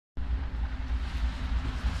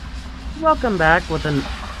Welcome back with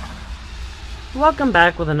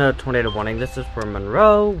another tornado warning. This is for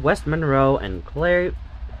Monroe, West Monroe, and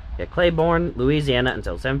Claiborne, Louisiana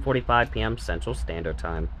until 7:45 p.m. Central Standard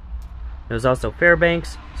Time. There's also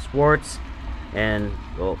Fairbanks, Swartz, and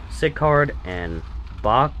Sicard and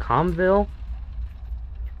Bacomville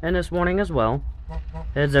in this warning as well.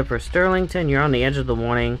 Heads up for Sterlington, you're on the edge of the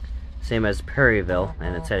warning, same as Perryville,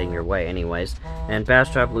 and it's heading your way anyways. And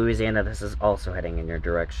Bastrop, Louisiana, this is also heading in your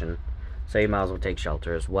direction, so you might as well take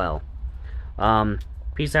shelter as well.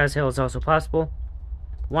 Peace Hill is also possible.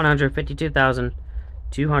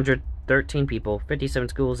 152,213 people, 57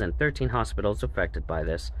 schools, and 13 hospitals affected by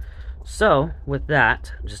this. So, with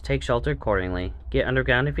that, just take shelter accordingly. Get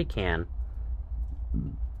underground if you can.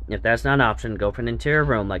 If that's not an option, go for an interior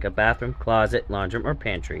room like a bathroom, closet, laundry room, or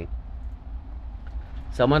pantry.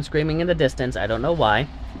 Someone's screaming in the distance, I don't know why.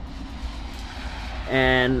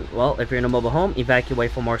 And, well, if you're in a mobile home,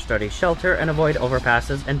 evacuate for more sturdy shelter and avoid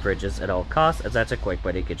overpasses and bridges at all costs, as that's a quick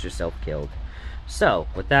way to get yourself killed. So,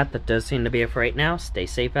 with that does seem to be it for right now. Stay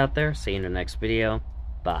safe out there. See you in the next video.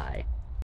 Bye.